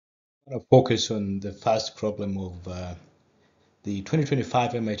going to focus on the first problem of the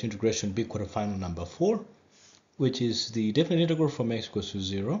 2025 MIT integration B quarterfinal number 4, which is the definite integral from x equals to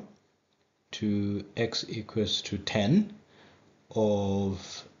 0 to x equals to 10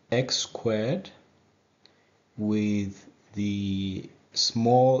 of x squared with the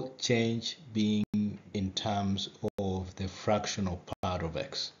small change being in terms of the fractional part of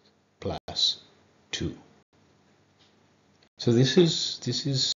x plus 2. So this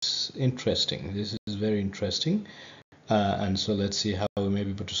is interesting. This is very interesting. And so let's see how we may be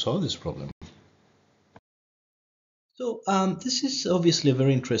able to solve this problem. So this is obviously a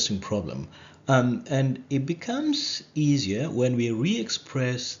very interesting problem. And it becomes easier when we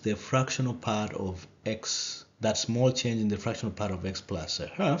re-express the fractional part of x, that small change in the fractional part of x plus a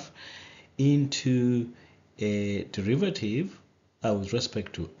half, into a derivative with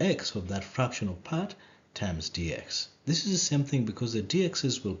respect to x of that fractional part times dx. This is the same thing because the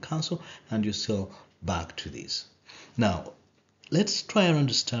dx's will cancel and you're still back to this. Now, let's try and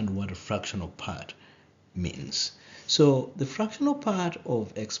understand what a fractional part means. So the fractional part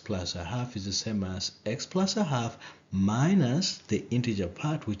of x plus a half is the same as x plus a half minus the integer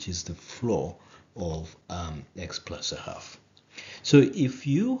part, which is the floor of x plus a half. So if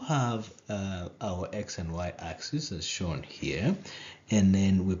you have our x and y axis as shown here, and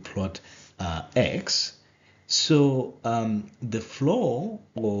then we plot x, so the floor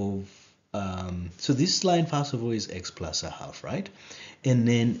of, so this line first of all is x plus a half, right? And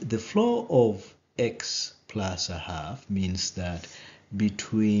then the floor of x plus a half means that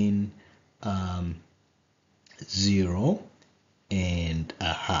between 0 and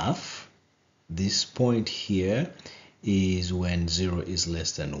a half, this point here is when 0 is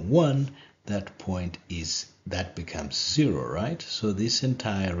less than 1, that becomes 0, right? So this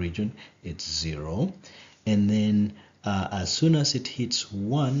entire region, it's 0. And then as soon as it hits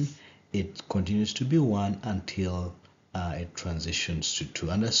 1, it continues to be 1 until it transitions to 2.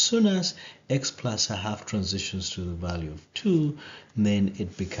 And as soon as x plus a half transitions to the value of 2, then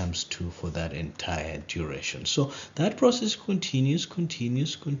it becomes 2 for that entire duration. So that process continues.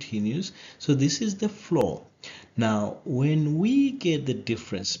 So this is the floor. Now, when we get the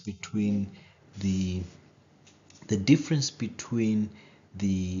difference between the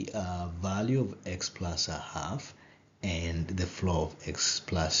value of x plus a half and the floor of x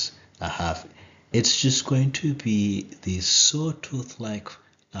plus a half, it's just going to be the sawtooth-like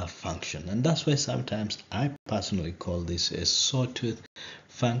function, and that's why sometimes I personally call this a sawtooth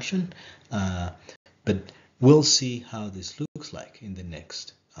function, but we'll see how this looks like in the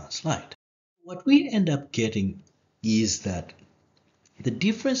next slide. What we end up getting is that the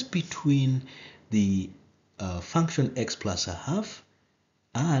difference between the function x plus a half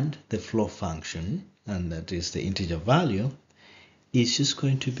and the floor function, and that is the integer value, is just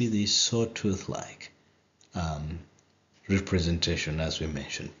going to be the sawtooth-like representation as we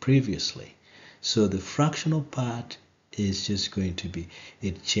mentioned previously. So the fractional part is just going to be,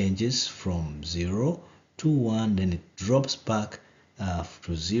 it changes from 0 to 1, then it drops back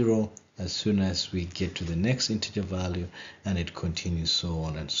to 0 as soon as we get to the next integer value, and it continues so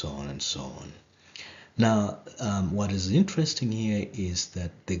on and so on and so on. Now, what is interesting here is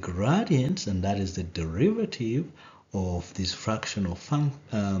that the gradients, and that is the derivative of this fractional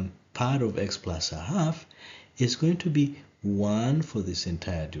part of x plus a half, is going to be 1 for this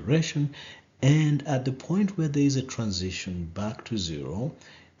entire duration, and at the point where there is a transition back to 0,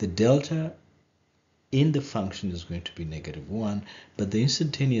 the delta in the function is going to be -1, but the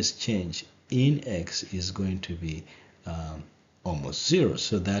instantaneous change in x is going to be almost 0.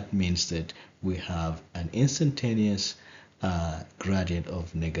 So that means that we have an instantaneous gradient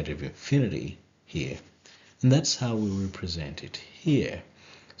of -infinity here. And that's how we represent it here.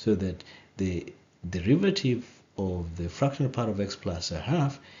 So that the derivative of the fractional part of x plus a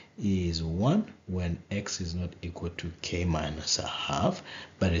half is 1 when x is not equal to k minus a half,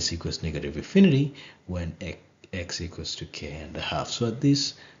 but it's equals -infinity when x equals to k and a half. So at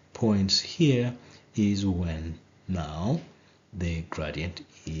these points here is when now the gradient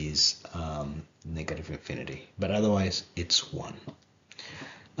is -infinity, but otherwise it's 1.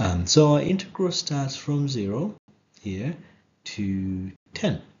 So our integral starts from 0 here to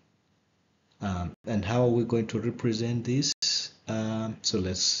 10. And how are we going to represent this? So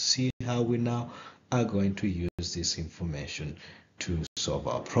let's see how we now are going to use this information to solve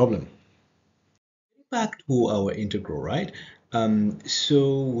our problem. Back to our integral, right? So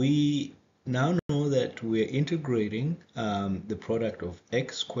we now know that we're integrating the product of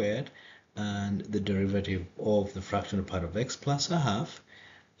x squared and the derivative of the fractional part of x plus a half.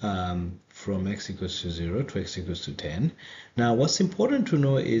 from x equals to 0 to x equals to 10. Now, what's important to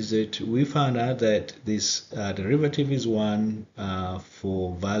know is that we found out that this derivative is 1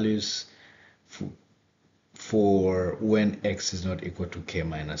 for values for when x is not equal to k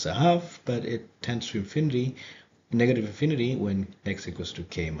minus a half, but it tends to infinity, negative infinity, when x equals to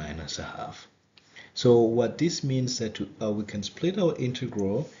k minus a half. So what this means that we can split our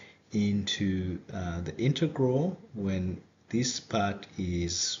integral into the integral when this part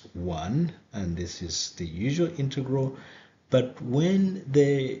is 1 and this is the usual integral, but when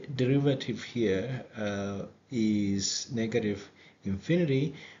the derivative here is negative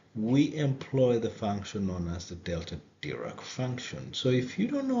infinity, we employ the function known as the delta Dirac function. So if you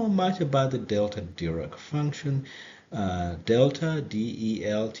don't know much about the delta Dirac function, delta,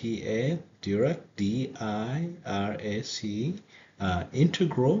 D-E-L-T-A, Dirac, D-I-R-A-C,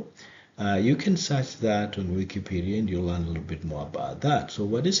 integral, you can search that on Wikipedia and you'll learn a little bit more about that. So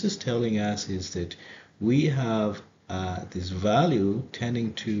what this is telling us is that we have this value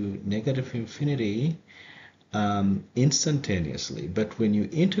tending to negative infinity instantaneously, but when you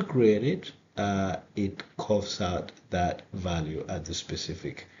integrate it, it coughs out that value at the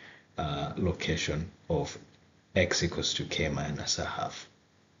specific location of x equals to k minus a half.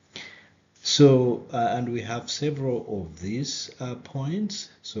 So, and we have several of these points,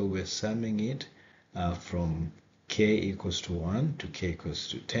 so we're summing it from k equals to 1 to k equals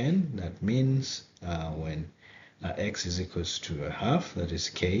to 10. That means when x is equals to a half, that is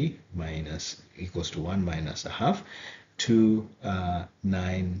k minus equals to 1 minus a half, to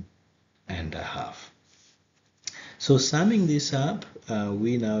 9 and a half. So summing this up,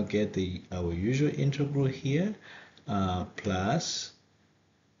 we now get our usual integral here, plus,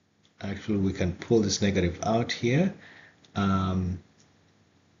 actually we can pull this negative out here,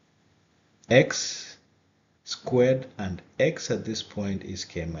 x squared, and x at this point is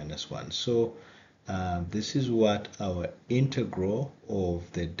k minus 1. So this is what our integral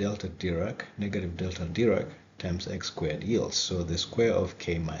of the delta Dirac, negative delta Dirac, times x squared yields. So the square of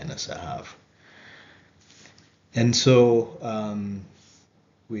k minus a half. And so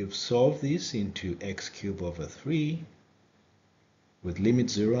we've solved this into x cubed over 3 with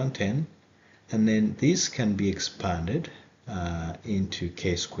limits 0 and 10. And then this can be expanded into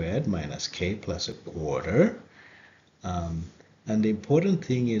k squared minus k plus a quarter. And the important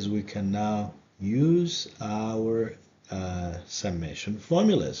thing is we can now use our summation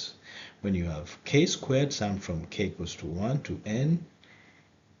formulas. When you have k squared summed from k equals to 1 to n,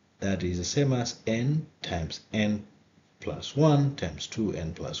 that is the same as n times n plus 1 times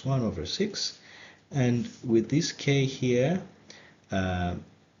 2n plus 1 over 6. And with this k here,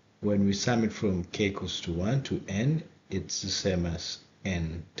 when we sum it from k equals to 1 to n, it's the same as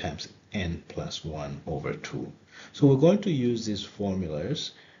n times n plus 1 over 2. So we're going to use these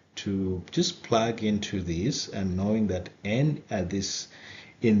formulas to just plug into these, and knowing that n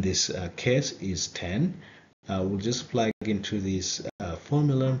in this case is 10, we'll just plug into this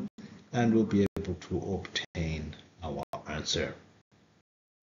formula and we'll be able to obtain our answer.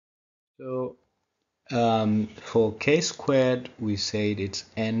 So for k squared, we said it's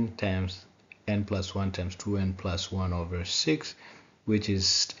n times n plus 1 times 2n plus 1 over 6, which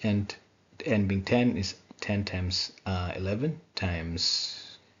is n being 10 is 10 times 11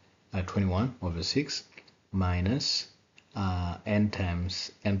 times 21 over 6 minus n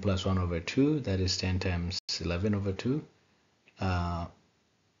times n plus 1 over 2, that is 10 times 11 over 2,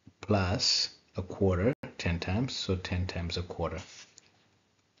 plus a quarter 10 times, so 10 times a quarter.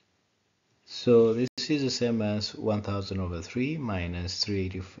 So this is the same as 1000 over 3 minus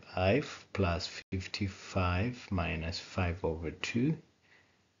 385 plus 55 minus 5 over 2.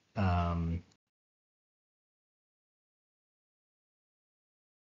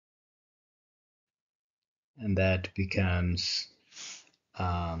 And that becomes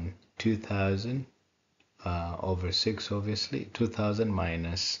 2000 over 6, obviously. 2000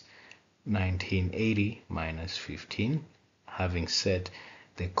 minus 1980 minus 15, having said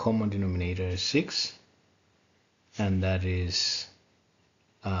the common denominator is 6, and that is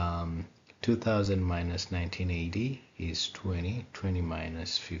 2000 minus 1980 is 20, 20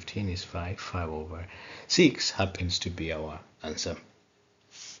 minus 15 is 5, 5 over 6 happens to be our answer.